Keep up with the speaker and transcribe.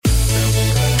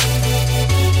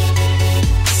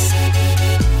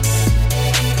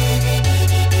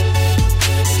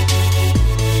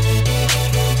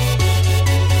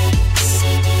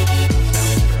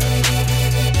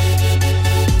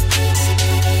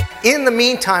in the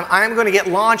meantime, I'm going to get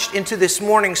launched into this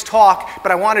morning's talk,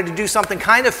 but I wanted to do something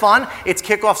kind of fun. It's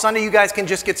Kickoff Sunday. You guys can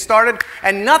just get started.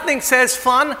 And nothing says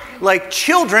fun like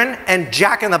children and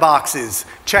Jack in the Boxes.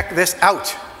 Check this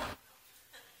out.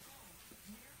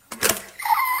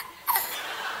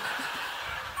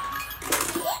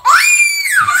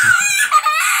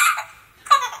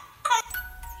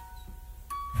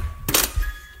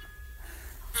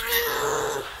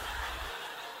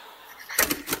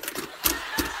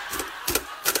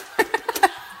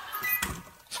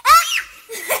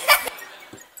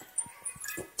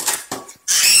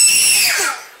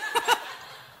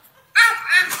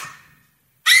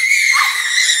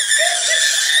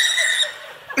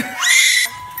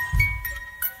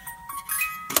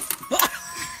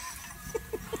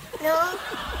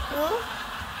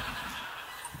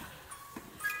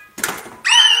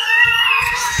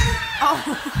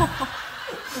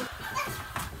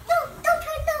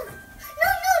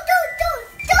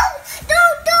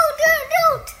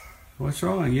 What's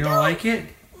wrong? You don't like it?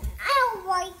 I don't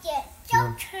like it.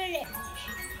 Don't turn it.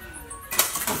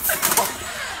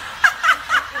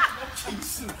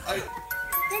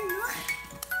 Then what?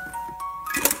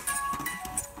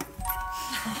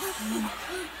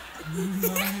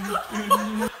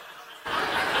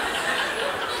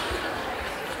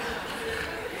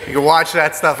 You can watch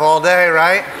that stuff all day,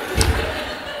 right?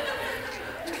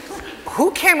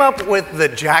 Who came up with the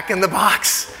Jack in the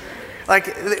Box?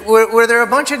 Like, were there a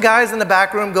bunch of guys in the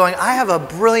back room going, I have a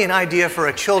brilliant idea for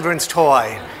a children's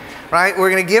toy, right? We're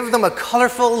going to give them a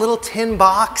colorful little tin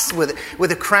box with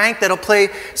a crank that'll play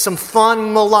some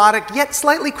fun, melodic, yet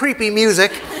slightly creepy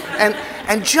music.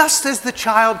 And just as the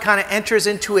child kind of enters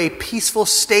into a peaceful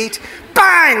state,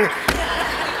 bang!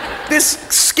 This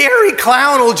scary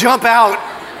clown will jump out.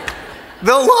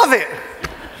 They'll love it.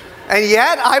 And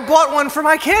yet, I bought one for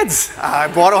my kids. I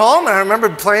brought it home, and I remember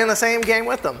playing the same game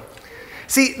with them.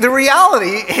 See, the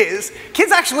reality is,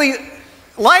 kids actually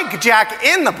like Jack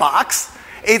in the Box.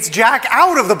 It's Jack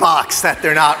out of the box that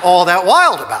they're not all that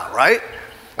wild about, right?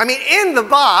 I mean, in the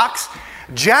box,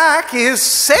 Jack is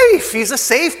safe. He's a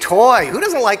safe toy. Who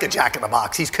doesn't like a Jack in the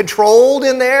Box? He's controlled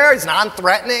in there. He's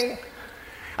non-threatening.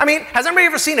 I mean, has anybody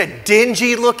ever seen a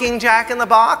dingy-looking Jack in the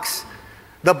Box?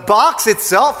 The box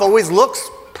itself always looks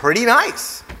pretty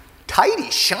nice,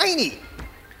 tidy, shiny,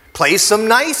 plays some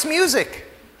nice music.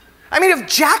 I mean, if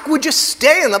Jack would just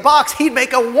stay in the box, he'd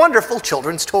make a wonderful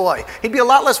children's toy. He'd be a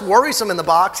lot less worrisome in the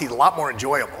box. He's a lot more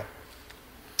enjoyable.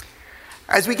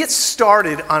 As we get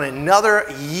started on another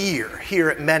year here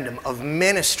at Mendham of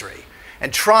ministry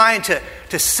and trying to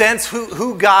sense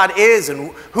who God is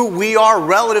and who we are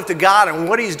relative to God and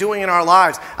what he's doing in our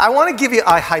lives, I want to give you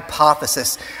a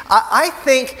hypothesis. I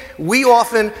think we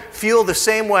often feel the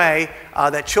same way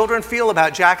that children feel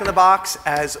about Jack in the Box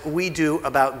as we do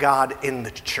about God in the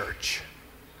church.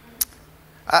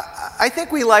 I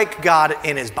think we like God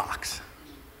in his box.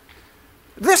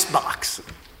 This box,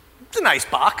 it's a nice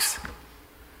box.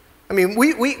 I mean,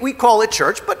 we call it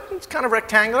church, but it's kind of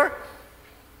rectangular.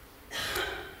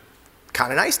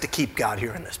 Kind of nice to keep God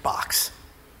here in this box.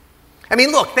 I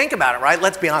mean, look, think about it, right?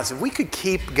 Let's be honest. If we could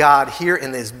keep God here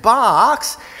in this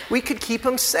box, we could keep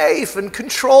him safe and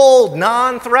controlled,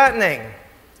 non-threatening.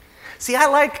 See, I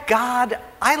like God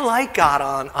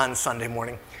on Sunday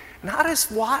morning. Not as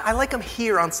why I like him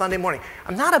here on Sunday morning.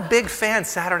 I'm not a big fan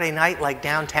Saturday night like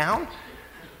downtown.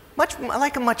 I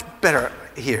like him much better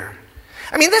here.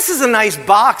 I mean, this is a nice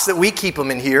box that we keep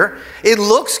him in here. It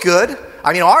looks good.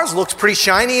 I mean, ours looks pretty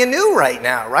shiny and new right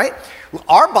now, right?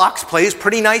 Our box plays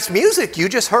pretty nice music. You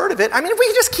just heard of it. I mean, if we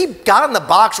could just keep God in the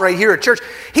box right here at church,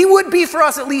 he would be for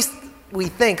us, at least we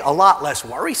think, a lot less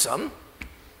worrisome.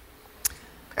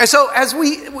 And so as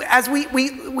we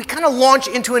kind of launch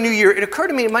into a new year, it occurred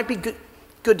to me it might be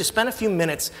good to spend a few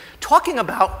minutes talking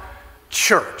about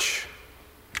church.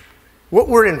 What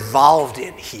we're involved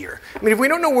in here. I mean, if we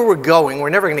don't know where we're going, we're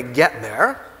never going to get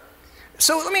there.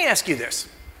 So let me ask you this.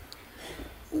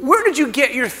 Where did you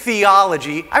get your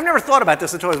theology? I've never thought about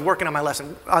this until I was working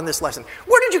on this lesson.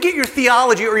 Where did you get your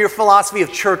theology or your philosophy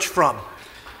of church from?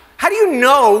 How do you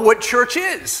know what church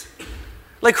is?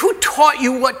 Like, who taught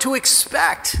you what to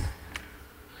expect?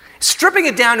 Stripping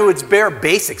it down to its bare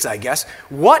basics, I guess.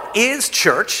 What is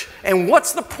church and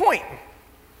what's the point?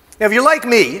 Now, if you're like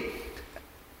me,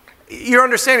 your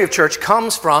understanding of church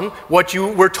comes from what you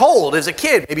were told as a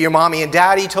kid. Maybe your mommy and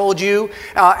daddy told you,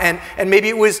 and maybe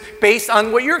it was based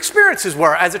on what your experiences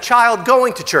were as a child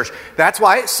going to church. That's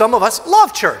why some of us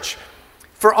love church.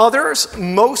 For others,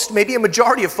 maybe a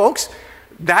majority of folks,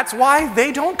 that's why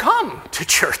they don't come to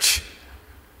church.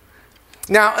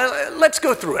 Now, let's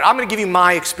go through it. I'm going to give you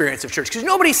my experience of church, because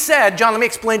nobody said, John, let me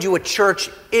explain to you what church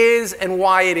is and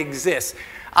why it exists.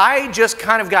 I just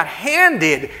kind of got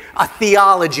handed a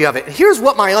theology of it. Here's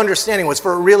what my understanding was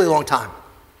for a really long time.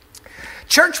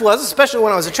 Church was, especially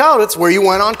when I was a child, it's where you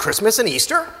went on Christmas and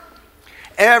Easter.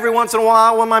 Every once in a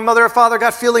while, when my mother or father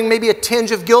got feeling maybe a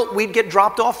tinge of guilt, we'd get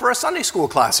dropped off for a Sunday school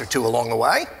class or two along the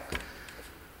way.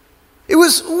 It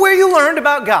was where you learned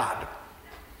about God.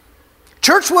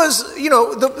 Church was,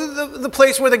 the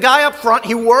place where the guy up front,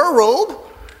 he wore a robe.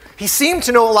 He seemed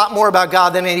to know a lot more about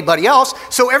God than anybody else,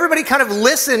 so everybody kind of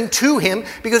listened to him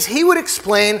because he would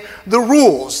explain the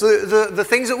rules, the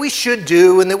things that we should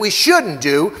do and that we shouldn't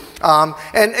do,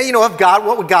 of God,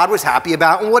 what God was happy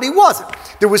about and what he wasn't.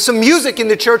 There was some music in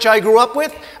the church I grew up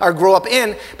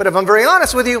in, but if I'm very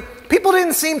honest with you, people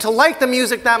didn't seem to like the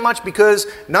music that much because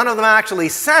none of them actually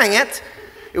sang it.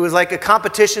 It was like a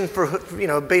competition for,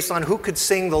 based on who could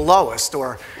sing the lowest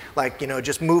or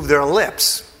just move their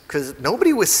lips. Because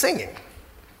nobody was singing.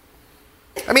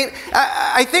 I mean,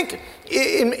 I think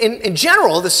in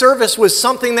general, the service was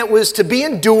something that was to be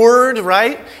endured,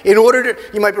 right? In order to,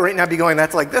 you might right now be going,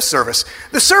 that's like this service.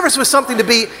 The service was something to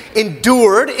be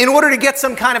endured in order to get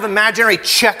some kind of imaginary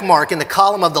check mark in the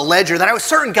column of the ledger that I was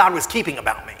certain God was keeping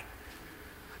about me.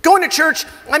 Going to church,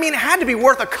 it had to be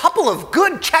worth a couple of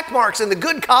good check marks in the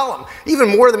good column, even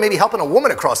more than maybe helping a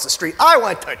woman across the street. I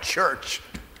went to church.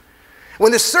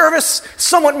 When the service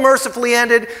somewhat mercifully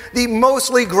ended, the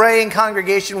mostly graying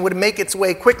congregation would make its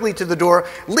way quickly to the door,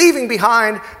 leaving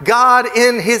behind God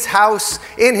in his house,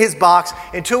 in his box,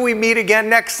 until we meet again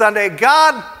next Sunday.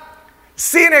 God,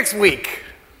 see you next week.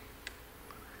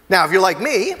 Now, if you're like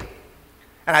me,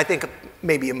 and I think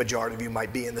maybe a majority of you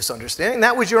might be in this understanding,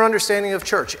 that was your understanding of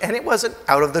church, and it wasn't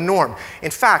out of the norm.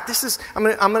 In fact, I'm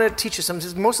going to teach you something.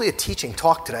 This is mostly a teaching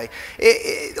talk today.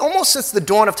 Almost since the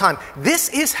dawn of time, this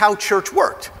is how church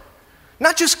worked.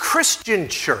 Not just Christian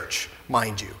church,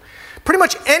 mind you. Pretty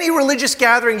much any religious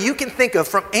gathering you can think of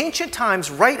from ancient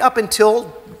times right up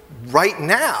until right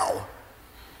now.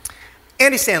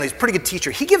 Andy Stanley's a pretty good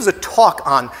teacher. He gives a talk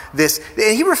on this,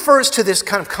 and he refers to this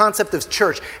kind of concept of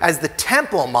church as the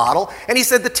temple model. And he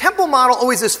said the temple model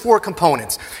always has 4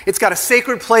 components. It's got a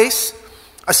sacred place,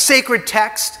 a sacred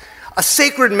text, a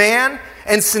sacred man,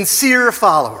 and sincere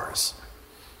followers.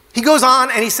 He goes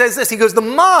on and he says this. He goes, the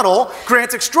model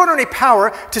grants extraordinary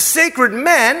power to sacred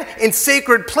men in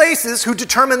sacred places who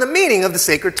determine the meaning of the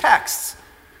sacred texts.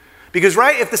 Because,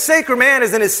 right, if the sacred man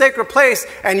is in his sacred place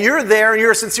and you're there and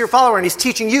you're a sincere follower and he's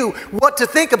teaching you what to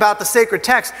think about the sacred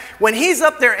text, when he's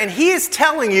up there and he is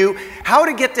telling you how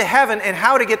to get to heaven and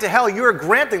how to get to hell, you're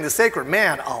granting the sacred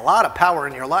man a lot of power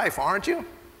in your life, aren't you?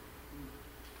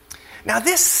 Now,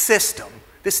 this system,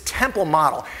 this temple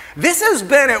model, this has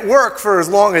been at work for as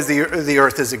long as the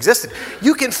earth has existed.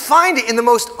 You can find it in the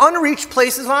most unreached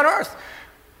places on earth.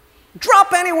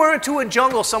 Drop anywhere into a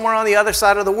jungle somewhere on the other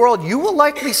side of the world, you will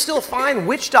likely still find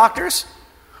witch doctors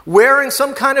wearing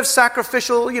some kind of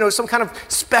sacrificial, some kind of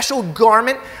special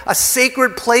garment, a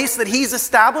sacred place that he's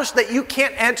established that you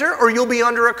can't enter or you'll be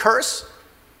under a curse.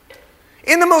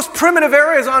 In the most primitive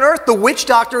areas on earth, the witch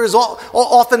doctor is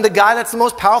often the guy that's the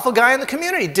most powerful guy in the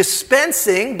community,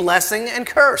 dispensing blessing and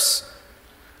curse.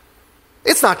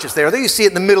 It's not just there, though. You see it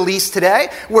in the Middle East today,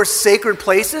 where sacred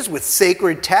places with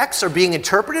sacred texts are being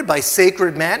interpreted by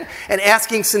sacred men and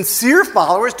asking sincere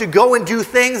followers to go and do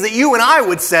things that you and I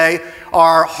would say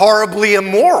are horribly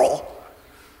immoral.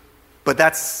 But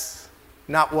that's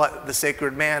not what the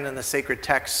sacred man and the sacred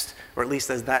text, or at least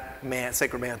as that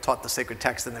sacred man taught the sacred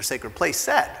text in their sacred place,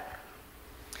 said.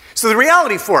 So the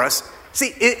reality for us,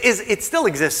 it still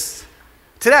exists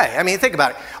today. Think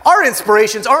about it. Our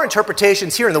inspirations, our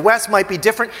interpretations here in the West might be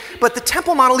different, but the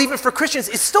temple model, even for Christians,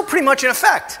 is still pretty much in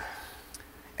effect.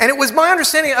 And it was my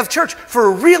understanding of church for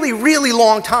a really, really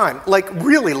long time, like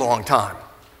really long time.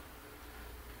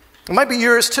 It might be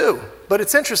yours too, but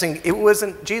it's interesting. It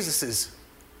wasn't Jesus'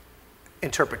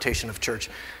 interpretation of church.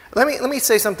 Let me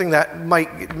say something that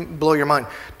might blow your mind.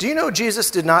 Do you know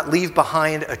Jesus did not leave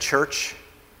behind a church?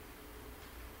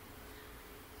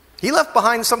 He left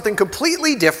behind something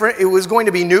completely different. It was going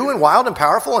to be new and wild and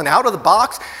powerful and out of the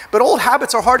box, but old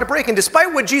habits are hard to break. And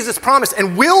despite what Jesus promised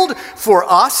and willed for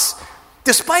us,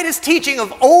 despite his teaching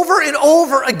of over and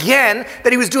over again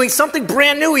that he was doing something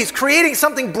brand new, he's creating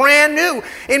something brand new.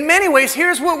 In many ways,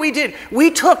 here's what we did.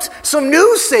 We took some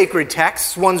new sacred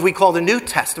texts, ones we call the New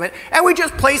Testament, and we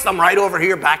just placed them right over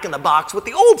here back in the box with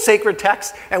the old sacred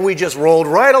texts, and we just rolled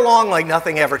right along like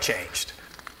nothing ever changed.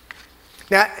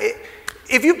 Now,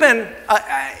 if you've been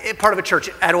a part of a church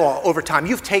at all over time,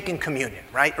 you've taken communion,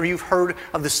 right? Or you've heard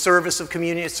of the service of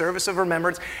communion, service of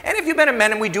remembrance. And if you've been at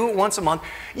Men and we do it once a month,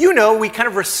 you know we kind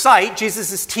of recite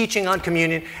Jesus' teaching on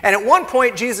communion. And at one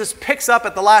point, Jesus picks up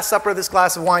at the Last Supper this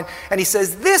glass of wine, and he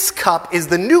says, "This cup is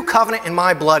the new covenant in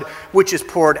my blood, which is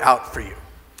poured out for you."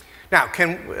 Now,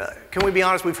 can we be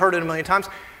honest? We've heard it a million times.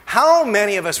 How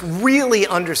many of us really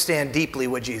understand deeply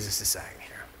what Jesus is saying?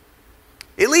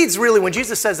 It leads really, when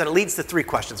Jesus says that, it leads to three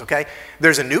questions, okay?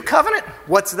 There's a new covenant?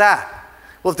 What's that?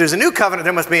 Well, if there's a new covenant,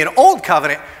 there must be an old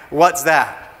covenant. What's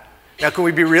that? Now, can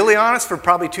we be really honest for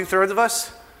probably 2/3 of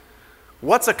us?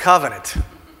 What's a covenant?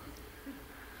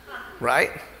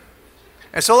 Right?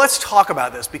 And so let's talk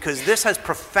about this because this has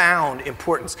profound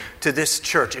importance to this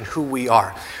church and who we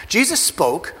are. Jesus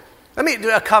spoke. Let me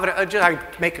do a covenant. I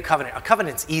make a covenant. A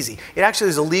covenant's easy. It actually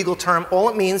is a legal term. All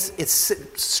it means, it's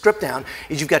stripped down,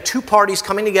 is you've got two parties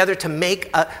coming together to make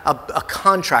a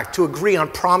contract, to agree on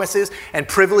promises and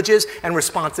privileges and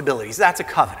responsibilities. That's a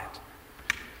covenant.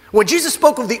 When Jesus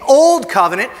spoke of the old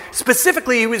covenant,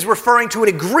 specifically he was referring to an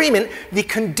agreement, the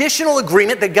conditional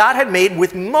agreement that God had made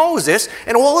with Moses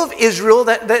and all of Israel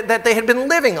that they had been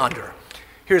living under.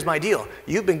 Here's my deal.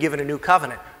 You've been given a new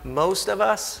covenant. Most of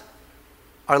us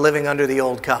are living under the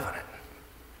old covenant.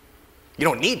 You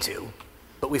don't need to,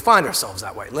 but we find ourselves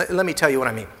that way. Let me tell you what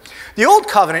I mean. The old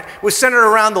covenant was centered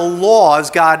around the laws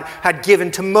God had given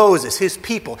to Moses, his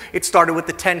people. It started with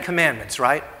the 10 Commandments,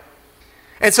 right?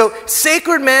 And so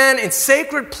sacred men in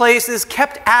sacred places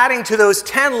kept adding to those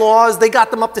 10 laws. They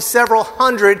got them up to several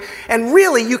hundred. And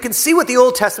really, you can see what the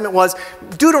Old Testament was.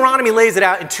 Deuteronomy lays it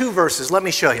out in 2 verses. Let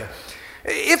me show you.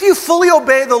 If you fully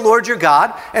obey the Lord your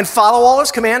God and follow all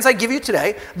his commands I give you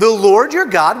today, the Lord your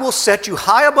God will set you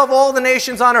high above all the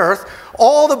nations on earth.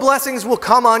 All the blessings will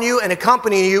come on you and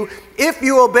accompany you if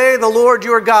you obey the Lord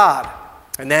your God.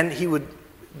 And then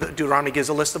Deuteronomy gives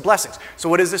a list of blessings. So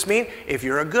what does this mean? If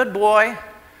you're a good boy,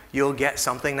 you'll get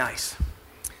something nice.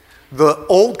 The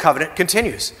old covenant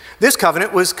continues. This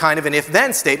covenant was kind of an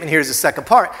if-then statement. Here's the second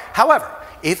part. However,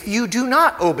 if you do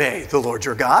not obey the Lord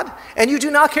your God, and you do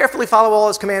not carefully follow all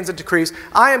his commands and decrees,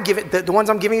 the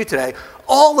ones I'm giving you today,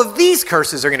 all of these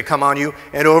curses are going to come on you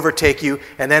and overtake you.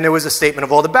 And then there was a statement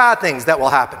of all the bad things that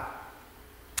will happen.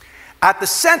 At the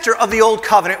center of the old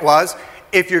covenant was,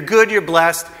 if you're good, you're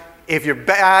blessed. If you're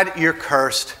bad, you're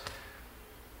cursed.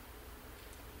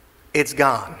 It's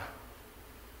gone.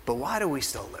 But why do we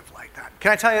still live like that?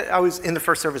 Can I tell you, I was in the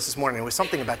first service this morning. There was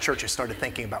something about church I started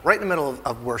thinking about right in the middle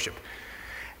of worship.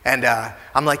 And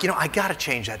I'm like, I got to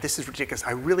change that. This is ridiculous.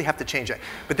 I really have to change that.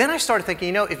 But then I started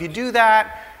thinking, if you do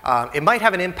that, it might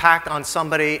have an impact on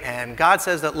somebody. And God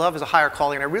says that love is a higher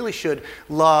calling. And I really should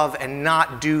love and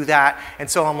not do that. And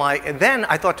so I'm like, and then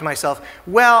I thought to myself,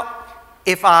 well,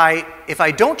 if I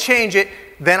don't change it,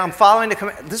 then I'm following the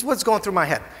command. This is what's going through my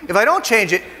head. If I don't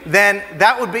change it, then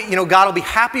that would be, God will be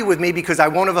happy with me because I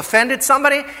won't have offended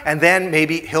somebody. And then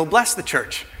maybe he'll bless the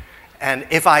church. And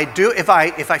if I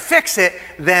fix it,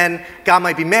 then God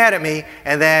might be mad at me,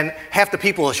 and then half the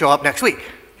people will show up next week.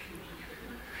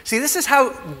 See, this is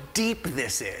how deep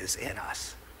this is in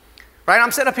us. Right?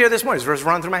 I'm sitting up here this morning, this verse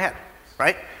running through my head.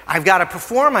 Right? I've got to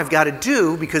perform, I've got to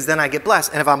do, because then I get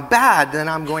blessed. And if I'm bad, then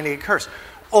I'm going to get cursed.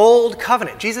 Old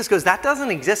covenant. Jesus goes, that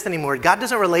doesn't exist anymore. God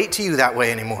doesn't relate to you that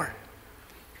way anymore.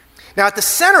 Now, at the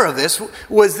center of this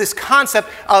was this concept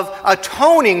of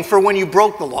atoning for when you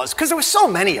broke the laws, because there were so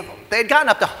many of them. They had gotten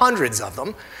up to hundreds of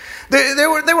them.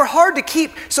 They were hard to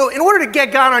keep. So in order to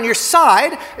get God on your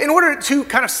side, in order to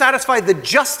kind of satisfy the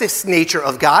justice nature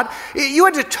of God, you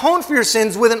had to atone for your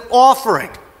sins with an offering.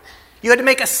 You had to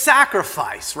make a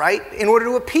sacrifice, right, in order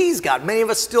to appease God. Many of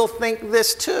us still think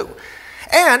this too.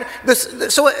 And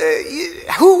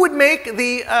who would make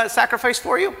the sacrifice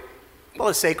for you? Well,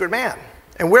 a sacred man.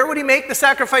 And where would he make the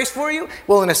sacrifice for you?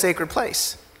 Well, in a sacred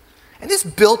place. And this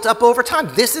built up over time.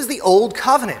 This is the old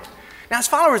covenant. Now, as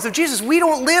followers of Jesus, we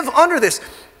don't live under this.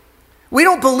 We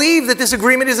don't believe that this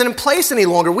agreement isn't in place any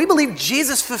longer. We believe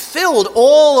Jesus fulfilled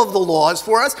all of the laws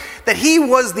for us, that he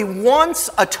was the once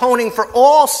atoning for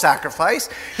all sacrifice.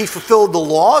 He fulfilled the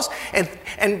laws.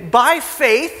 And by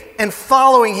faith and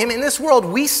following him in this world,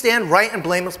 we stand right and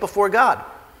blameless before God.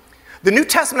 The New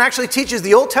Testament actually teaches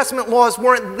the Old Testament laws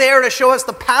weren't there to show us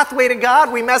the pathway to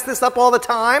God. We mess this up all the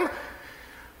time.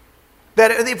 That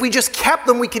if we just kept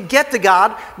them, we could get to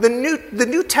God. The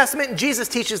New Testament, Jesus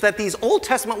teaches that these Old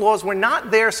Testament laws were not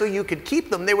there so you could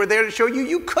keep them. They were there to show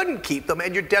you couldn't keep them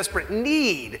and your desperate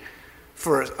need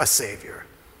for a Savior.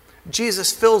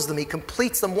 Jesus fills them. He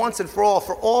completes them once and for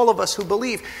all of us who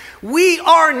believe. We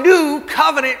are new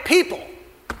covenant people.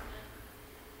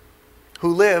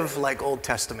 who live like Old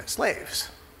Testament slaves.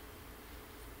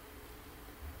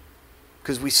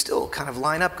 Because we still kind of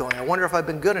line up going, I wonder if I've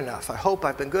been good enough. I hope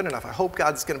I've been good enough. I hope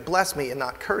God's going to bless me and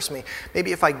not curse me.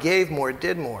 Maybe if I gave more,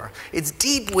 did more. It's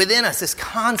deep within us, this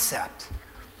concept.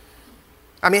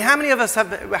 I mean, how many of us have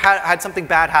had something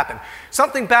bad happen?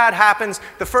 Something bad happens,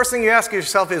 the first thing you ask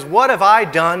yourself is, what have I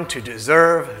done to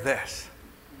deserve this?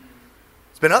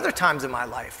 There's been other times in my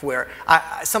life where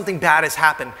something bad has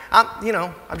happened.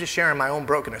 I'm just sharing my own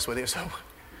brokenness with you.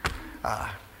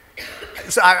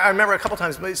 So I remember a couple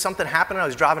times something happened. I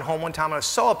was driving home one time. I was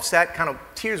so upset, kind of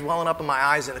tears welling up in my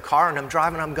eyes in the car. And I'm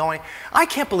driving, I'm going, I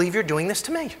can't believe you're doing this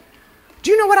to me.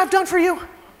 Do you know what I've done for you?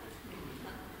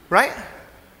 Right?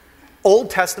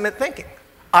 Old Testament thinking.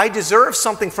 I deserve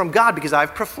something from God because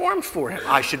I've performed for him.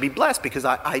 I should be blessed because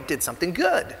I did something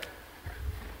good.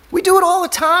 We do it all the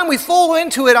time. We fall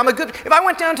into it. If I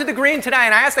went down to the green today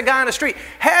and I asked a guy on the street,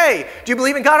 hey, do you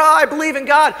believe in God? Oh, I believe in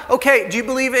God. Okay, do you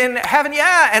believe in heaven?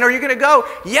 Yeah. And are you going to go?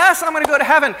 Yes, I'm going to go to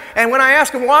heaven. And when I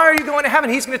ask him, why are you going to heaven?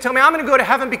 He's going to tell me, I'm going to go to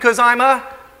heaven because I'm a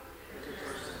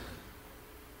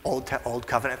old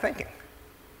covenant thinking.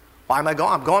 Why am I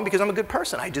going? I'm going because I'm a good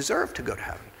person. I deserve to go to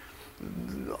heaven.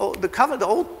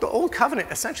 The old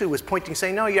covenant essentially was pointing,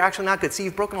 saying, no, you're actually not good. See,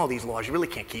 you've broken all these laws. You really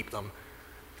can't keep them.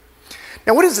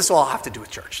 Now, what does this all have to do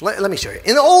with church? Let me show you.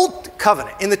 In the old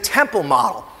covenant, in the temple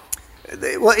model,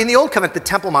 in the old covenant, the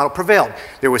temple model prevailed.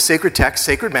 There was sacred texts,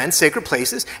 sacred men, sacred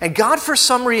places, and God, for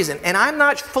some reason, and I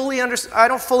don't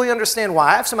fully understand why.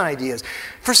 I have some ideas.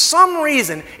 For some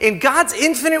reason, in God's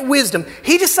infinite wisdom,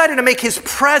 he decided to make his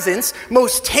presence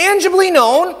most tangibly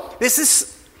known. This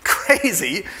is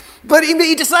crazy. But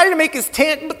he decided to make his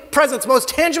presence most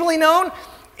tangibly known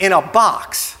in a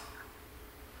box.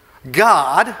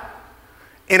 God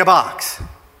in a box.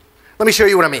 Let me show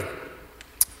you what I mean.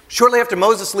 Shortly after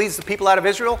Moses leads the people out of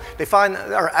Israel,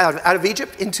 out of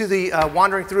Egypt into the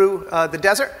wandering through the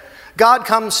desert, God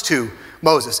comes to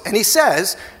Moses and he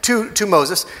says to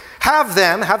Moses, have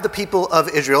the people of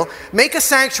Israel, make a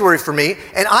sanctuary for me,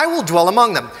 and I will dwell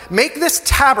among them. Make this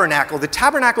tabernacle. The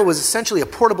tabernacle was essentially a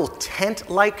portable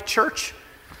tent-like church.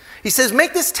 He says,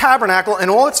 make this tabernacle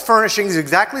and all its furnishings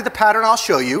exactly the pattern I'll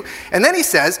show you. And then he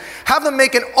says, have them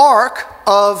make an ark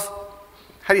of,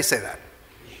 how do you say that?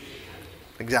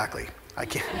 Exactly. I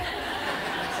can't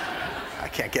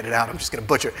get it out. I'm just going to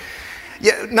butcher it.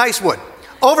 Yeah, nice wood.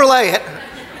 Overlay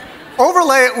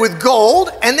it with gold,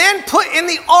 and then put in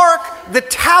the ark the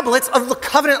tablets of the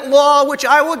covenant law which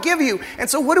I will give you. And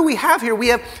so what do we have here? We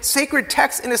have sacred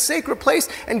texts in a sacred place,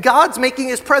 and God's making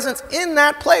his presence in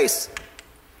that place.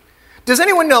 Does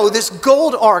anyone know this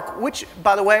gold ark, which,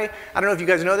 by the way, I don't know if you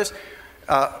guys know this,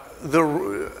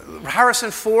 the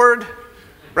Harrison Ford,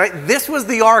 right? This was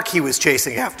the ark he was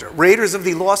chasing after. Raiders of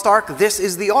the Lost Ark, this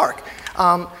is the ark.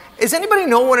 Does anybody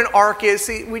know what an ark is?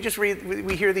 See, we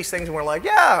hear these things and we're like,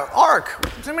 yeah, ark.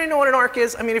 Does anybody know what an ark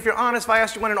is? I mean, if you're honest, if I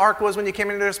asked you what an ark was when you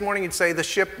came in this morning, you'd say the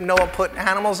ship Noah put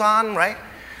animals on, right?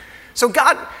 So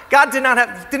God did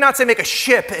not say make a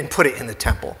ship and put it in the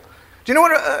temple. Do you know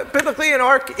what biblically an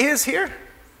ark is here?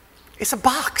 It's a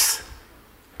box.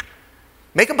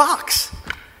 Make a box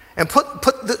and put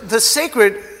the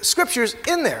sacred scriptures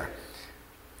in there.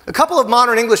 A couple of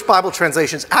modern English Bible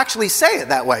translations actually say it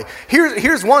that way.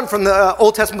 Here's one from the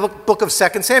Old Testament book of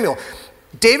 2 Samuel.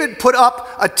 David put up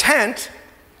a tent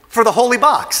for the holy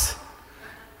box.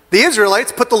 The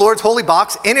Israelites put the Lord's holy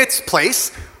box in its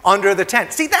place under the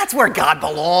tent. See, that's where God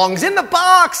belongs, in the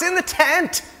box, in the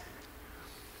tent.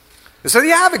 So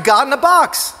you have it, God in a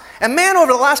box. And man,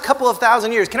 over the last couple of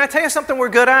thousand years, can I tell you something we're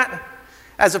good at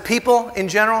as a people in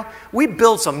general? We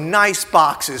build some nice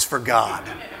boxes for God.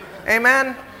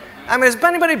 Amen? I mean, has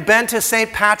anybody been to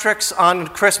St. Patrick's on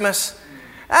Christmas?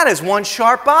 That is one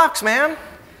sharp box, man.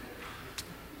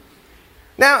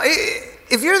 Now,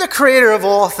 if you're the creator of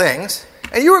all things,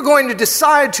 and you were going to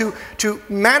decide to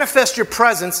manifest your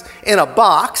presence in a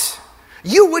box,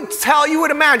 you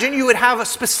would imagine you would have a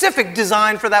specific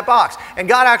design for that box. And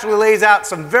God actually lays out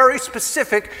some very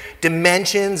specific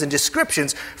dimensions and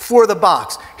descriptions for the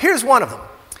box. Here's one of them.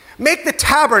 Make the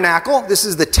tabernacle, this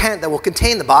is the tent that will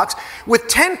contain the box, with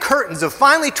 10 curtains of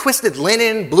finely twisted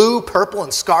linen, blue, purple,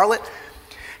 and scarlet.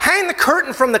 Hang the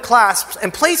curtain from the clasps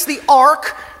and place the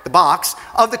ark, the box,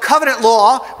 of the covenant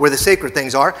law, where the sacred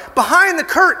things are, behind the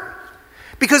curtain.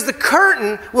 Because the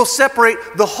curtain will separate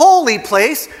the holy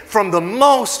place from the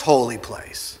most holy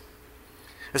place.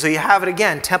 And so you have it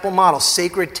again, temple model,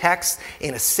 sacred text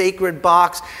in a sacred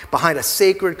box, behind a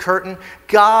sacred curtain,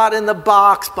 God in the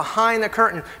box, behind the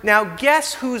curtain. Now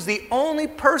guess who's the only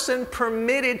person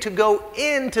permitted to go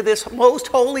into this most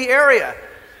holy area?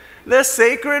 The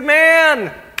sacred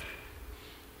man.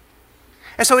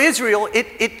 And so Israel,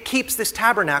 it keeps this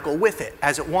tabernacle with it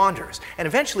as it wanders. And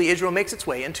eventually Israel makes its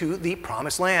way into the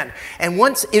Promised Land. And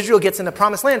once Israel gets in the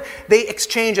Promised Land, they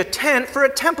exchange a tent for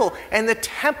a temple. And the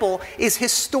temple is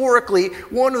historically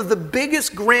one of the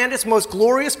biggest, grandest, most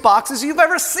glorious boxes you've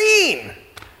ever seen.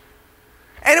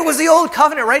 And it was the Old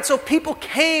Covenant, right? So people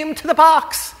came to the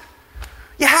box.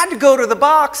 You had to go to the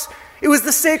box. It was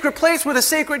the sacred place where the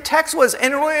sacred text was.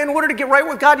 And in order to get right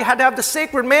with God, you had to have the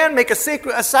sacred man make a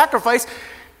sacrifice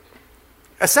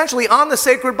essentially on the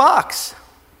sacred box.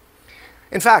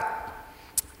 In fact,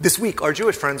 this week our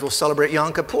Jewish friends will celebrate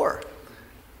Yom Kippur.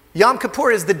 Yom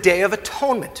Kippur is the Day of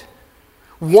Atonement.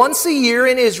 Once a year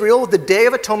in Israel, the Day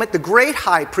of Atonement, the great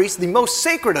high priest, the most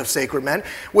sacred of sacred men,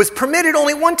 was permitted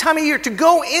only one time a year to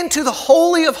go into the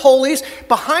Holy of Holies,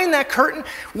 behind that curtain,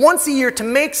 once a year to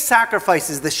make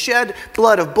sacrifices, the shed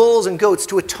blood of bulls and goats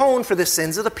to atone for the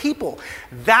sins of the people.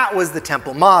 That was the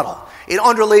temple model. It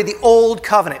underlay the Old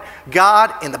Covenant.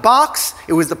 God in the box,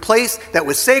 it was the place that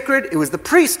was sacred, it was the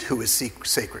priest who was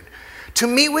sacred. To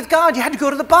meet with God, you had to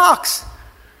go to the box.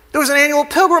 There was an annual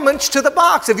pilgrimage to the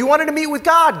box. If you wanted to meet with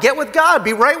God, get with God,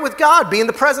 be right with God, be in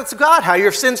the presence of God, have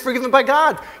your sins forgiven by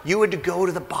God, you had to go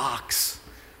to the box.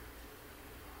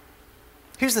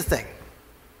 Here's the thing.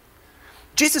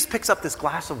 Jesus picks up this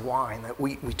glass of wine that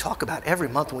we talk about every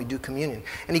month when we do communion.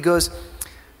 And he goes,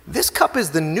 "This cup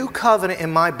is the new covenant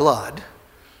in my blood,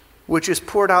 which is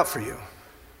poured out for you."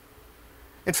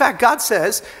 In fact, God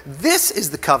says, "This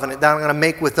is the covenant that I'm going to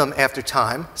make with them after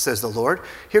time," says the Lord.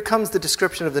 Here comes the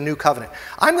description of the new covenant.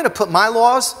 "I'm going to put my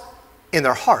laws in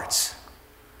their hearts,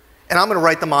 and I'm going to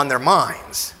write them on their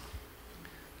minds.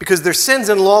 Because their sins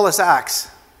and lawless acts,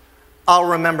 I'll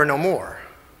remember no more."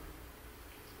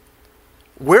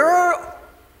 Wait a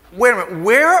minute,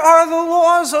 where are the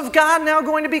laws of God now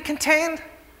going to be contained?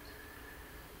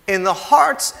 In the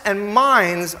hearts and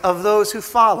minds of those who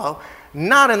follow,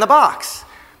 not in the box.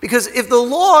 Because if the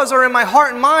laws are in my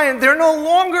heart and mind, they're no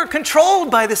longer controlled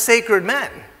by the sacred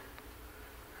men.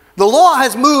 The law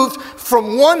has moved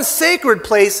from one sacred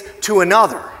place to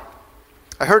another.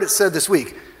 I heard it said this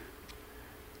week,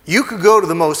 you could go to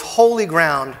the most holy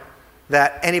ground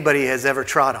that anybody has ever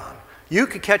trod on. You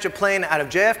could catch a plane out of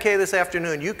JFK this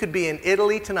afternoon. You could be in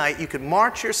Italy tonight. You could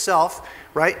march yourself,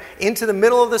 right, into the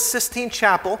middle of the Sistine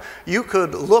Chapel. You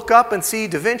could look up and see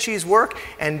Da Vinci's work.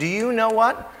 And do you know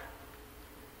what?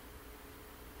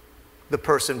 The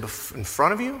person in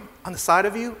front of you, on the side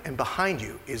of you, and behind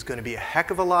you is going to be a heck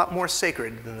of a lot more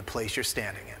sacred than the place you're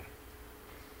standing in.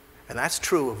 And that's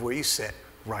true of where you sit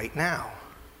right now.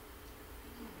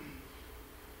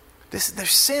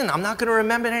 There's sin. I'm not going to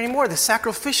remember it anymore. The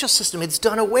sacrificial system, it's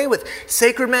done away with.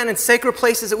 Sacred men and sacred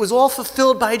places, it was all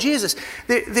fulfilled by Jesus.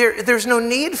 There's no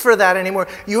need for that anymore.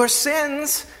 Your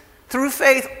sins, through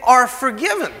faith, are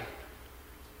forgiven.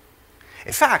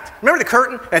 In fact, remember the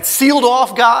curtain that sealed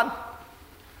off God?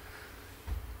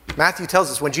 Matthew tells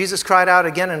us when Jesus cried out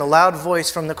again in a loud voice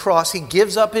from the cross, he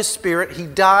gives up his spirit. He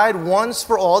died once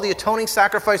for all, the atoning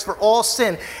sacrifice for all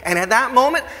sin. And at that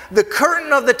moment, the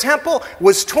curtain of the temple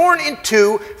was torn in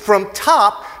two from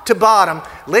top to bottom.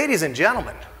 Ladies and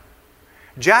gentlemen,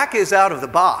 Jack is out of the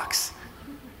box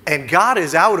and God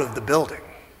is out of the building.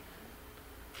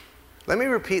 Let me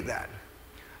repeat that.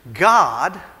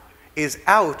 God is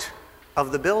out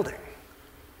of the building.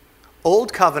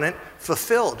 Old covenant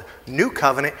fulfilled. New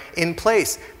covenant in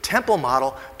place. Temple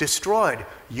model destroyed.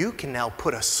 You can now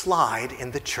put a slide in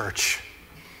the church.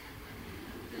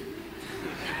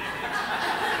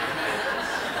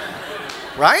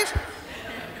 Right?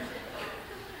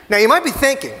 Now you might be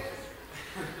thinking,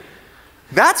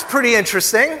 that's pretty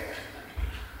interesting,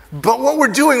 but what we're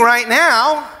doing right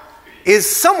now is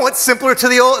somewhat similar to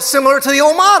the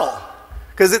old model,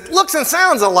 because it looks and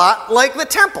sounds a lot like the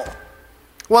temple.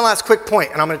 One last quick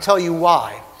point, and I'm going to tell you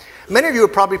why. Many of you are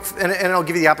probably, and I'll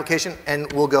give you the application,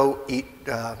 and we'll go eat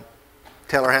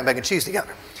Taylor ham, bacon, and cheese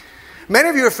together. Many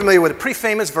of you are familiar with a pretty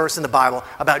famous verse in the Bible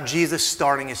about Jesus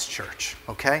starting his church,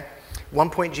 okay? At one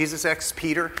point, Jesus asks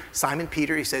Peter, Simon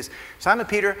Peter, he says, "Simon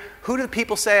Peter, who do the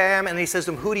people say I am?" And he says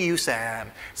to him, "Who do you say I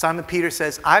am?" Simon Peter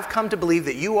says, "I've come to believe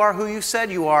that you are who you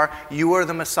said you are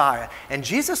the Messiah." And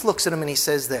Jesus looks at him and he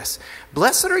says this,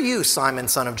 "Blessed are you, Simon,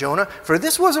 son of Jonah, for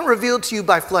this wasn't revealed to you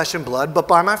by flesh and blood, but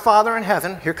by my Father in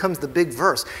heaven." Here comes the big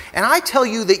verse. "And I tell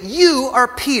you that you are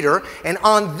Peter, and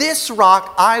on this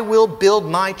rock I will build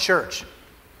my church."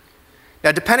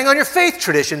 Now, depending on your faith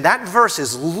tradition, that verse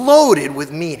is loaded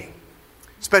with meaning.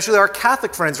 Especially our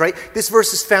Catholic friends, right? This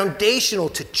verse is foundational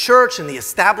to church and the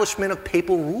establishment of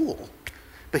papal rule.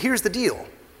 But here's the deal.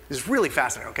 This is really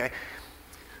fascinating, okay?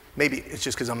 Maybe it's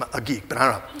just because I'm a geek, but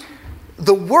I don't know.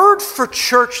 the word for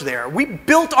church there, we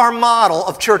built our model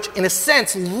of church, in a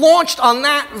sense, launched on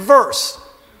that verse.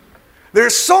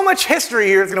 There's so much history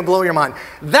here, it's going to blow your mind.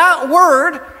 That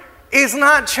word is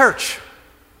not church.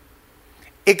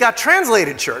 It got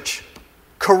translated church,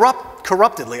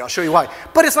 corruptedly. I'll show you why.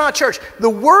 But it's not church. The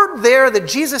word there that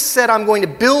Jesus said, I'm going to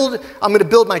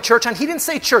build my church on, he didn't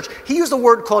say church. He used a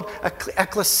word called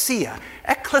ecclesia.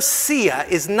 Ecclesia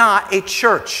is not a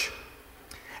church.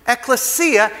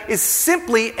 Ecclesia is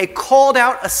simply a called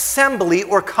out assembly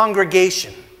or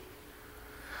congregation.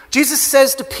 Jesus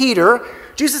says to Peter,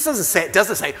 Jesus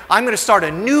doesn't say, I'm going to start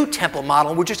a new temple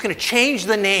model. We're just going to change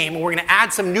the name and we're going to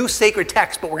add some new sacred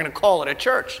text, but we're going to call it a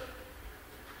church.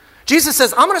 Jesus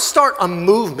says, I'm going to start a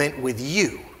movement with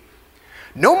you.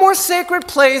 No more sacred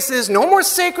places, no more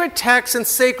sacred texts and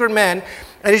sacred men.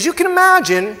 And as you can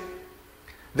imagine,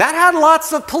 that had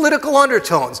lots of political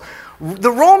undertones.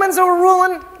 The Romans that were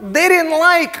ruling, they didn't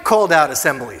like called out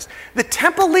assemblies. The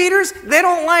temple leaders, they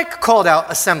don't like called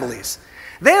out assemblies.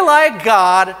 They like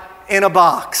God in a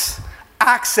box,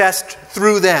 accessed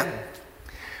through them.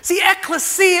 See,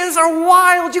 ecclesias are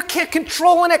wild. You can't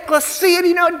control an ecclesia.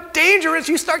 You know how dangerous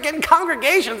you start getting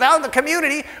congregations out in the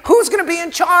community. Who's going to be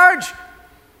in charge?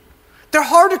 They're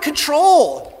hard to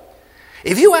control.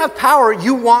 If you have power,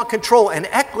 you want control. And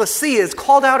ecclesias,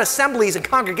 called out assemblies and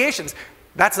congregations,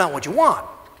 that's not what you want.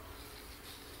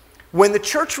 When the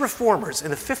church reformers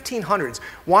in the 1500s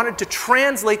wanted to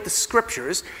translate the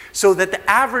scriptures so that the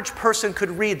average person could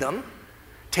read them,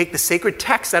 take the sacred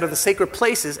texts out of the sacred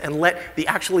places and let the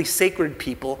actually sacred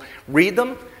people read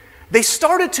them, they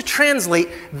started to translate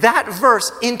that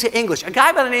verse into English. A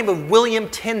guy by the name of William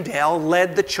Tyndale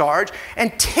led the charge.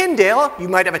 And Tyndale, you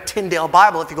might have a Tyndale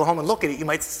Bible. If you go home and look at it, you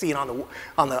might see it on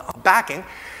the backing.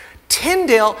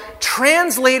 Tyndale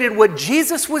translated what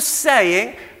Jesus was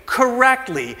saying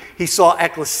correctly. He saw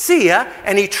ecclesia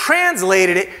and he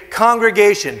translated it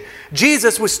congregation.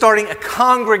 Jesus was starting a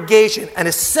congregation, an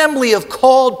assembly of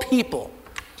called people.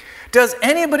 Does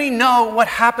anybody know what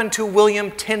happened to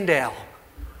William Tyndale?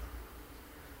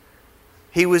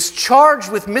 He was charged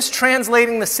with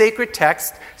mistranslating the sacred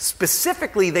text.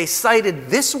 Specifically, they cited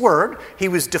this word. He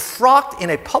was defrocked in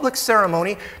a public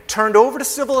ceremony, turned over to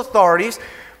civil authorities,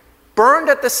 burned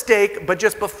at the stake, but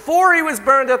just before he was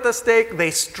burned at the stake, they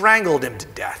strangled him to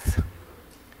death.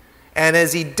 And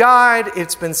as he died,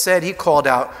 it's been said, he called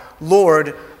out,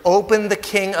 Lord, open the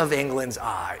King of England's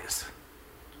eyes.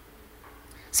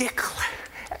 See,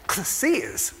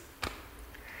 ecclesias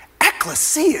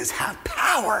have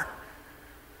power.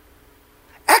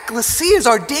 Ecclesias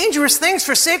are dangerous things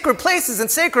for sacred places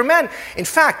and sacred men. In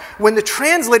fact, when the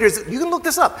translators, you can look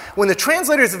this up, when the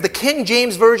translators of the King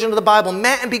James Version of the Bible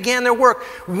met and began their work,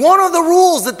 one of the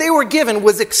rules that they were given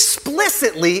was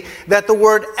explicitly that the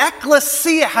word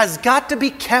ecclesia has got to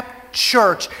be kept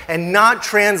church and not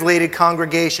translated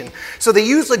congregation. So they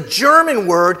used a German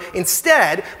word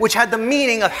instead, which had the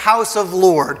meaning of house of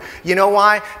Lord. You know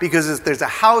why? Because if there's a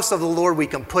house of the Lord, we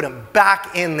can put him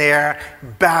back in there,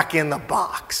 back in the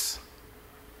box.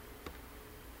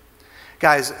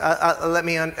 Guys, let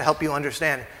me help you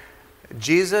understand.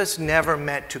 Jesus never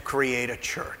meant to create a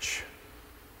church.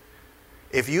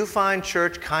 If you find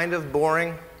church kind of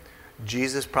boring,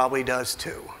 Jesus probably does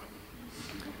too.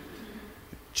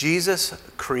 Jesus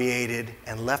created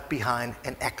and left behind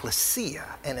an ecclesia,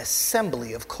 an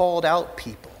assembly of called out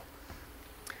people.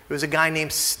 There was a guy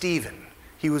named Stephen.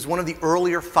 He was one of the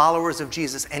earlier followers of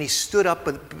Jesus, and he stood up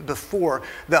before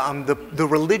the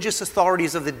religious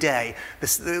authorities of the day,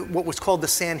 what was called the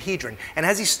Sanhedrin. And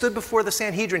as he stood before the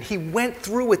Sanhedrin, he went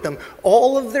through with them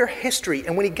all of their history.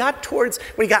 And when he got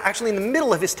actually in the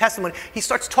middle of his testimony, he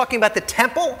starts talking about the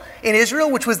temple in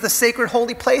Israel, which was the sacred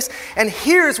holy place. And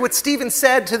here's what Stephen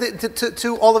said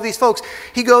to all of these folks.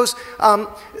 He goes,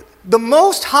 the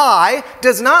Most High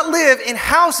does not live in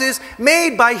houses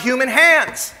made by human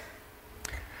hands.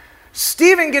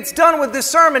 Stephen gets done with this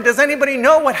sermon. Does anybody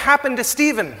know what happened to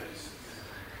Stephen?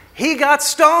 He got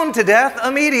stoned to death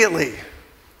immediately.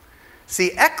 See,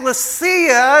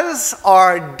 ecclesias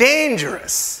are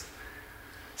dangerous.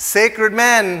 Sacred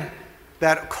men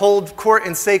that hold court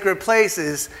in sacred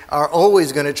places are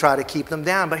always going to try to keep them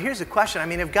down. But here's the question. I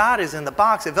mean, if God is in the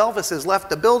box, if Elvis has left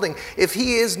the building, if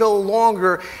he is no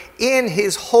longer in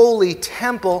his holy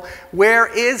temple,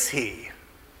 where is he?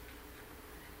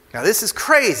 Now, this is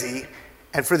crazy,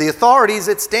 and for the authorities,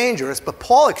 it's dangerous, but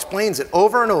Paul explains it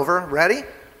over and over. Ready?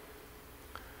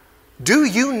 Do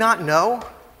you not know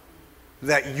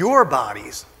that your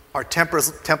bodies are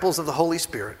temples of the Holy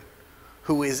Spirit,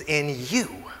 who is in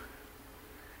you,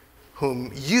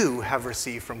 whom you have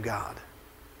received from God?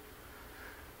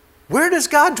 Where does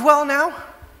God dwell now?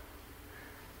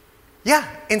 Yeah,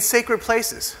 in sacred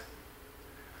places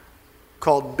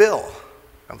called Bill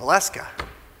and Valeska,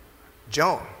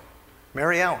 Joan,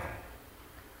 Mary Ellen.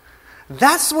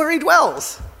 That's where he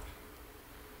dwells.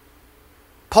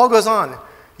 Paul goes on,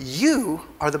 you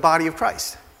are the body of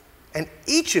Christ, and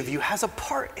each of you has a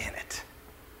part in it.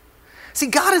 See,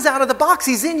 God is out of the box.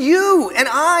 He's in you and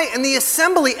I and the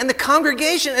assembly and the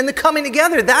congregation and the coming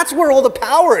together. That's where all the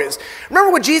power is.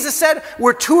 Remember what Jesus said?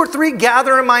 Where 2 or 3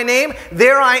 gather in my name,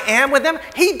 there I am with them.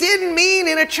 He didn't mean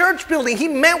in a church building. He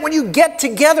meant when you get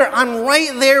together, I'm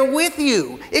right there with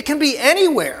you. It can be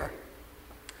anywhere.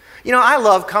 You know, I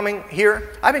love coming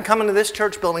here. I've been coming to this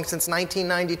church building since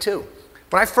 1992.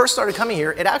 When I first started coming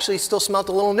here, it actually still smelled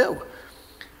a little new.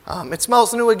 It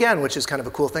smells new again, which is kind of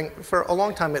a cool thing. For a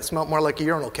long time, it smelled more like a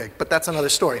urinal cake, but that's another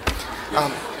story.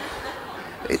 Well,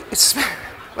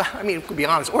 I mean, to be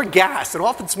honest, or gas. It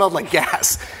often smelled like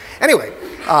gas. Anyway,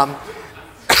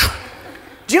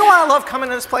 do you know why I love coming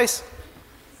to this place?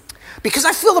 Because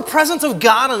I feel the presence of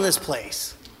God in this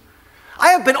place. I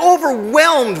have been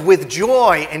overwhelmed with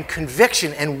joy and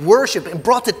conviction and worship and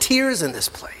brought to tears in this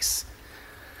place.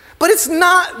 But it's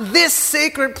not this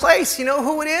sacred place. You know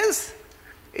who it is?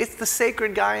 It's the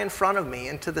sacred guy in front of me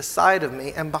and to the side of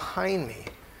me and behind me.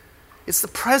 It's the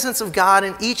presence of God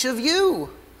in each of you.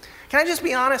 Can I just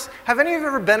be honest? Have any of you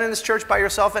ever been in this church by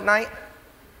yourself at night?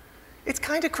 It's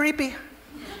kind of creepy.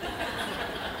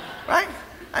 Right?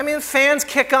 I mean, fans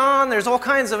kick on. There's all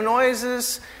kinds of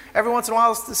noises. Every once in a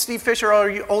while, Steve Fisher,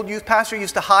 our old youth pastor,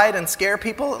 used to hide and scare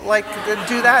people, like to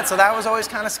do that. So that was always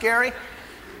kind of scary.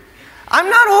 I'm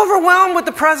not overwhelmed with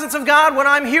the presence of God when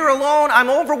I'm here alone. I'm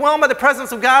overwhelmed by the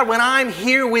presence of God when I'm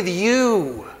here with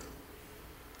you.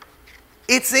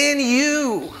 It's in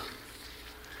you.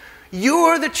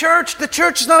 You're the church. The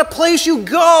church is not a place you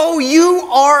go. You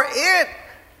are it.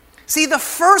 See, the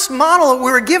first model that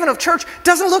we were given of church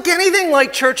doesn't look anything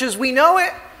like church as we know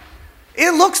it.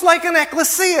 It looks like an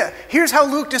ecclesia. Here's how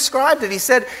Luke described it. He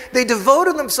said, they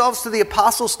devoted themselves to the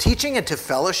apostles' teaching and to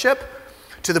fellowship,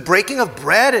 to the breaking of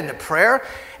bread and to prayer.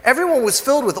 Everyone was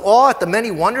filled with awe at the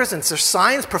many wonders and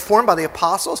signs performed by the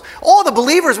apostles. All the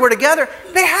believers were together.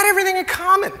 They had everything in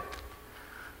common.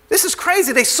 This is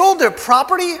crazy. They sold their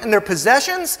property and their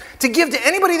possessions to give to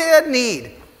anybody they had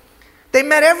need. They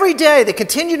met every day. They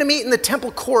continued to meet in the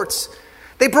temple courts.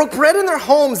 They broke bread in their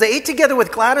homes. They ate together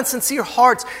with glad and sincere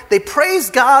hearts. They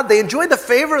praised God. They enjoyed the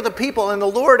favor of the people, and the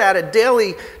Lord added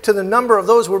daily to the number of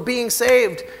those who were being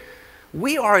saved.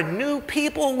 We are a new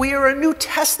people. We are a New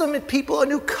Testament people, a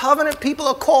new covenant people,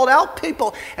 a called out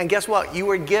people. And guess what? We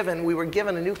were given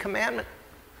a new commandment.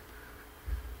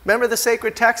 Remember the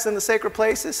sacred text and the sacred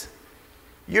places?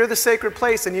 You're the sacred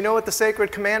place, and you know what the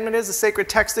sacred commandment is, the sacred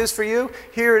text is for you?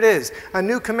 Here it is. A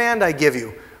new command I give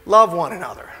you. Love one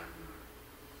another.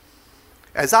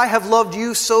 As I have loved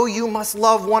you, so you must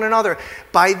love one another.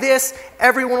 By this,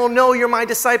 everyone will know you're my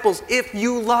disciples, if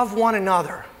you love one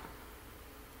another.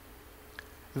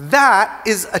 That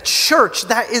is a church,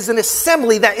 that is an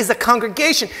assembly, that is a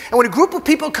congregation. And when a group of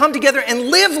people come together and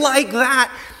live like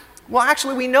that, well,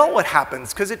 actually, we know what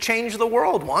happens because it changed the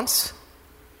world once.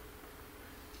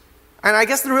 And I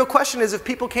guess the real question is, if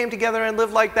people came together and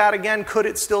lived like that again, could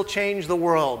it still change the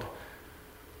world?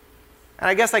 And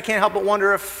I guess I can't help but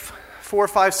wonder if 400,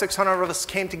 500, 600 of us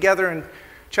came together in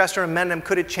Chester and Mendham,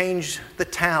 could it change the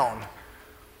town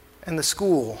and the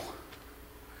school?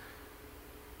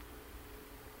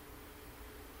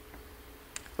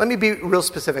 Let me be real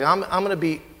specific. I'm going to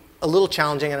be a little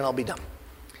challenging and then I'll be done.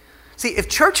 See, if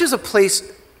church is a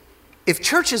place,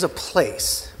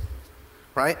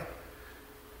 right?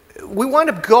 We wind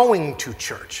up going to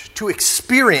church to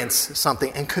experience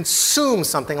something and consume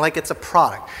something like it's a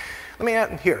product. Let me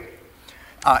add here.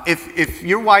 If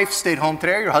your wife stayed home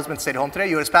today or your husband stayed home today,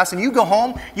 you had a spouse, and you go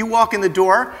home, you walk in the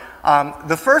door,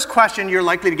 the first question you're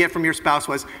likely to get from your spouse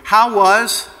was, how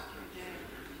was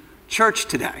church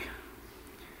today?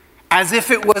 As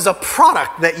if it was a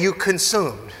product that you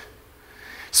consumed.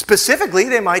 Specifically,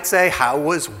 they might say, how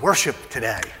was worship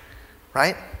today?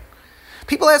 Right?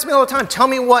 People ask me all the time, tell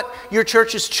me what your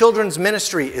church's children's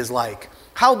ministry is like.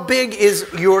 How big is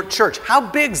your church? How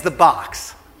big's the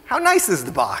box? How nice is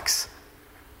the box?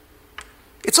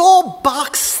 It's all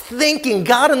box thinking,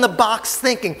 God in the box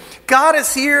thinking. God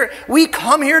is here. We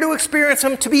come here to experience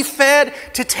Him, to be fed,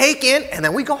 to take in, and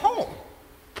then we go home.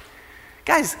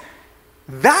 Guys,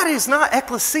 that is not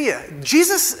ecclesia.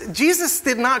 Jesus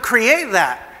did not create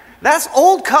that. That's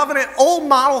old covenant, old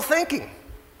model thinking.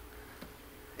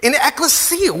 In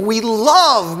ecclesia, we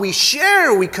love, we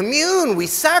share, we commune, we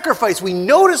sacrifice, we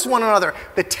notice one another.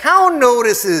 The town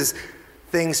notices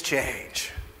things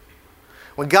change.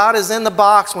 When God is in the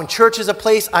box, when church is a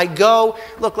place I go,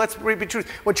 look, let's be true.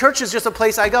 When church is just a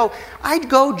place I go, I'd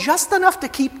go just enough to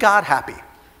keep God happy.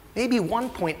 Maybe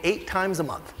 1.8 times a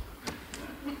month.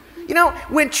 You know,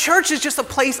 when church is just a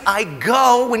place I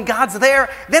go, when God's there,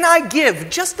 then I give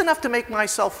just enough to make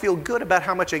myself feel good about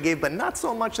how much I gave, but not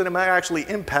so much that it might actually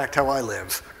impact how I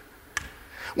live.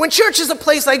 When church is a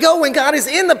place I go, when God is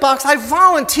in the box, I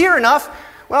volunteer enough.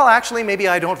 Well, actually, maybe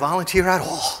I don't volunteer at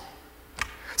all.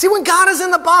 See, when God is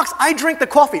in the box, I drink the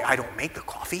coffee. I don't make the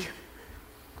coffee.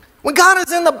 When God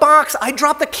is in the box, I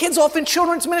drop the kids off in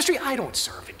children's ministry. I don't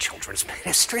serve in children's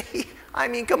ministry. I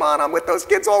mean, come on, I'm with those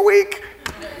kids all week.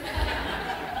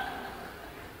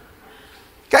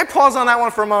 Can I pause on that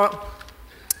one for a moment?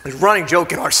 There's a running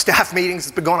joke in our staff meetings.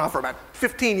 It's been going on for about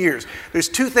 15 years. There's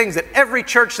two things that every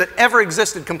church that ever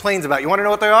existed complains about. You want to know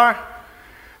what they are?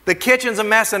 The kitchen's a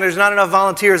mess and there's not enough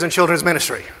volunteers in children's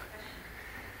ministry.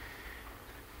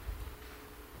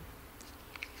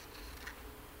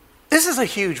 This is a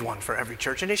huge one for every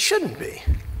church, and it shouldn't be.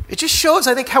 It just shows,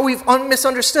 I think, how we've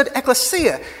misunderstood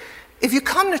ecclesia. If you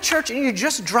come to church and you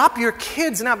just drop your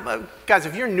kids, now, guys,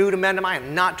 if you're new to Mendham, I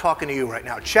am not talking to you right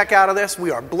now. Check out of this.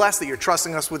 We are blessed that you're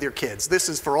trusting us with your kids. This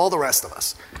is for all the rest of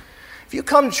us. If you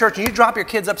come to church and you drop your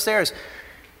kids upstairs,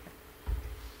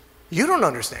 you don't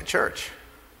understand church.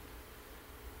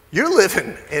 You're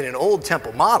living in an old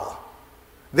temple model.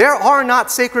 There are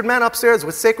not sacred men upstairs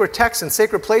with sacred texts and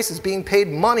sacred places being paid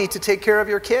money to take care of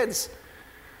your kids.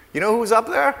 You know who's up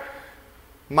there?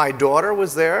 My daughter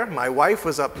was there. My wife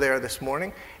was up there this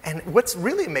morning. And what's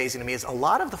really amazing to me is a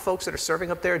lot of the folks that are serving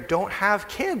up there don't have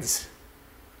kids.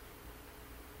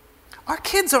 Our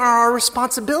kids are our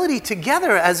responsibility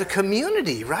together as a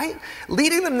community, right?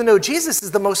 Leading them to know Jesus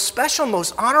is the most special,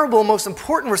 most honorable, most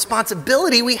important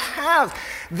responsibility we have.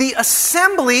 The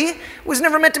assembly was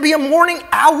never meant to be a morning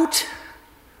out.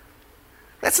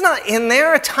 That's not in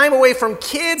there, a time away from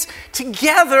kids.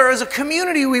 Together as a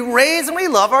community, we raise and we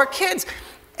love our kids.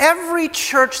 Every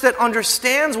church that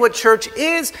understands what church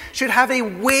is should have a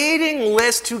waiting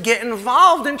list to get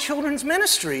involved in children's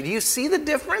ministry. Do you see the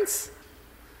difference?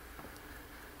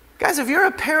 Guys, if you're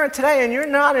a parent today and you're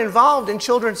not involved in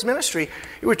children's ministry,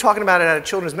 we were talking about it at a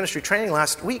children's ministry training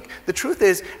last week. The truth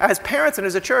is, as parents and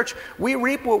as a church, we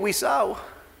reap what we sow,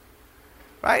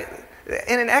 right?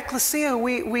 In an ecclesia,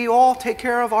 we all take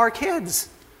care of our kids.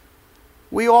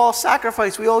 We all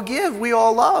sacrifice, we all give, we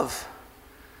all love.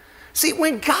 See,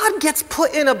 when God gets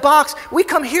put in a box, we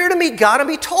come here to meet God and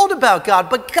be told about God.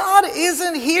 But God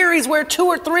isn't here. He's where 2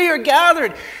 or 3 are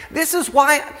gathered. This is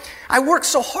why I worked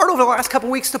so hard over the last couple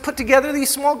of weeks to put together these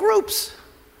small groups.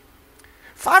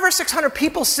 500 or 600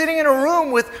 people sitting in a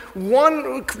room with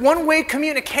one-way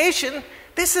communication.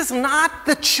 This is not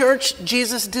the church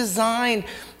Jesus designed.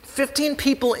 15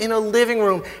 people in a living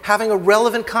room having a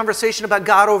relevant conversation about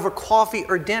God over coffee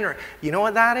or dinner. You know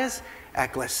what that is?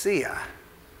 Ecclesia.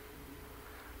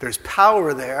 There's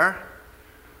power there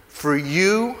for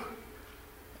you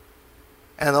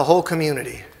and the whole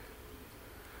community.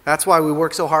 That's why we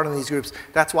work so hard on these groups.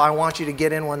 That's why I want you to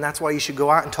get in one. That's why you should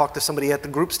go out and talk to somebody at the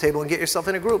groups table and get yourself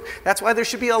in a group. That's why there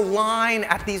should be a line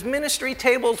at these ministry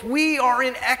tables. We are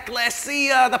in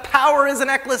ecclesia. The power is in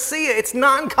ecclesia. It's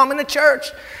not coming to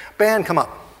church. Band, come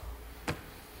up.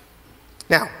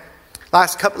 Now,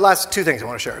 last 2 things I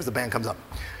want to share as the band comes up.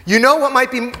 You know what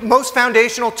might be most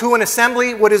foundational to an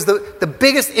assembly? What is the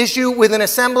biggest issue with an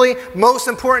assembly? Most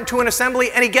important to an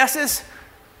assembly? Any guesses?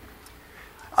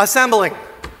 Assembling.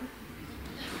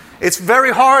 It's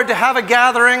very hard to have a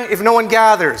gathering if no one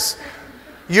gathers.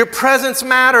 Your presence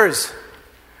matters.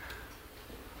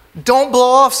 Don't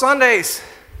blow off Sundays.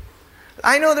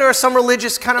 I know there are some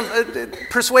religious kind of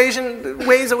persuasion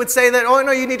ways that would say that, oh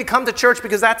no, you need to come to church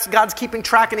because that's God's keeping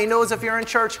track and he knows if you're in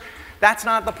church. That's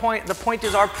not the point. The point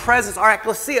is our presence, our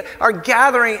ecclesia, our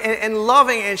gathering and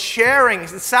loving and sharing and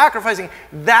sacrificing.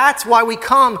 That's why we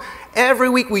come every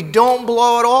week. We don't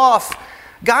blow it off.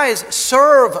 Guys,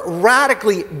 serve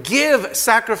radically, give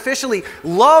sacrificially,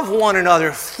 love one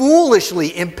another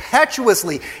foolishly,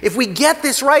 impetuously. If we get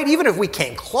this right, even if we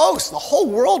came close, the whole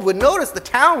world would notice, the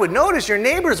town would notice, your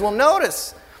neighbors will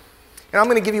notice. And I'm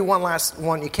going to give you one last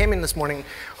one. You came in this morning.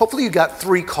 Hopefully you got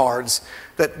 3 cards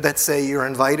that say you're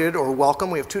invited or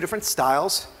welcome. We have 2 different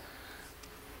styles.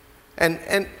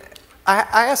 And I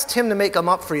asked Tim to make them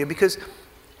up for you because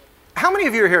how many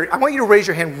of you are here? I want you to raise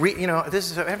your hand.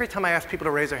 This is every time I ask people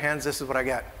to raise their hands, this is what I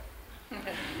get.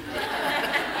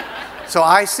 So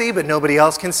I see, but nobody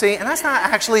else can see. And that's not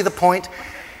actually the point.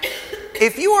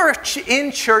 If you are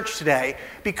in church today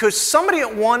because somebody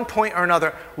at one point or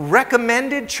another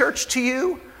recommended church to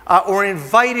you, or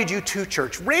invited you to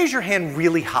church? Raise your hand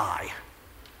really high.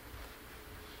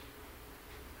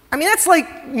 I mean, that's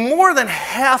like more than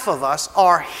half of us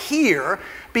are here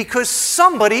because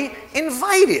somebody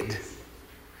invited.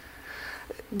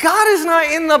 God is not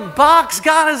in the box.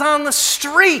 God is on the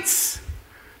streets,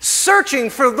 searching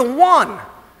for the one.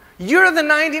 You're the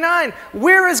 99.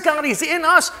 Where is God? He's in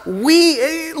us.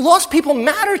 Lost people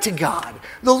matter to God.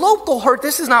 The local hurt,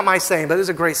 this is not my saying, but it is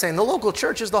a great saying. The local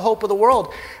church is the hope of the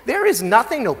world. There is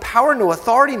nothing, no power, no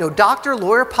authority, no doctor,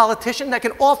 lawyer, politician that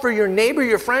can offer your neighbor,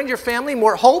 your friend, your family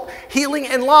more hope, healing,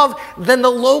 and love than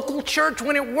the local church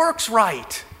when it works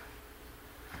right.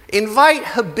 Invite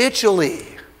habitually.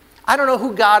 I don't know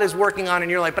who God is working on in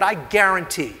your life, but I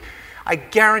guarantee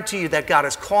you that God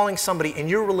is calling somebody in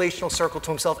your relational circle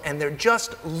to himself, and they're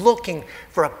just looking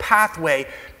for a pathway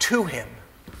to him.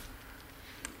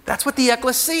 That's what the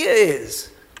ecclesia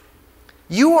is.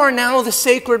 You are now the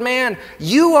sacred man.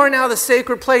 You are now the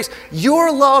sacred place.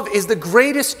 Your love is the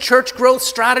greatest church growth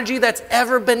strategy that's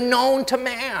ever been known to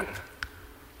man.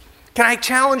 Can I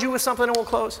challenge you with something and we'll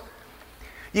close?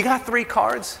 You got 3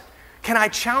 cards. Can I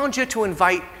challenge you to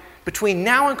invite between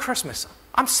now and Christmas?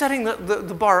 I'm setting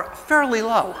the bar fairly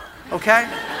low, okay?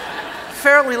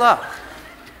 Fairly low.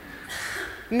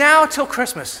 Now till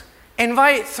Christmas,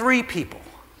 invite 3 people.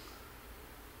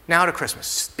 Now to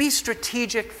Christmas. Be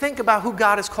strategic. Think about who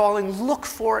God is calling. Look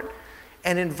for it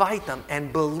and invite them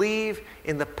and believe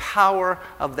in the power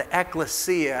of the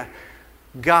ecclesia.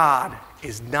 God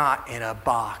is not in a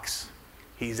box.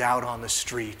 He's out on the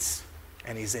streets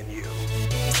and he's in you.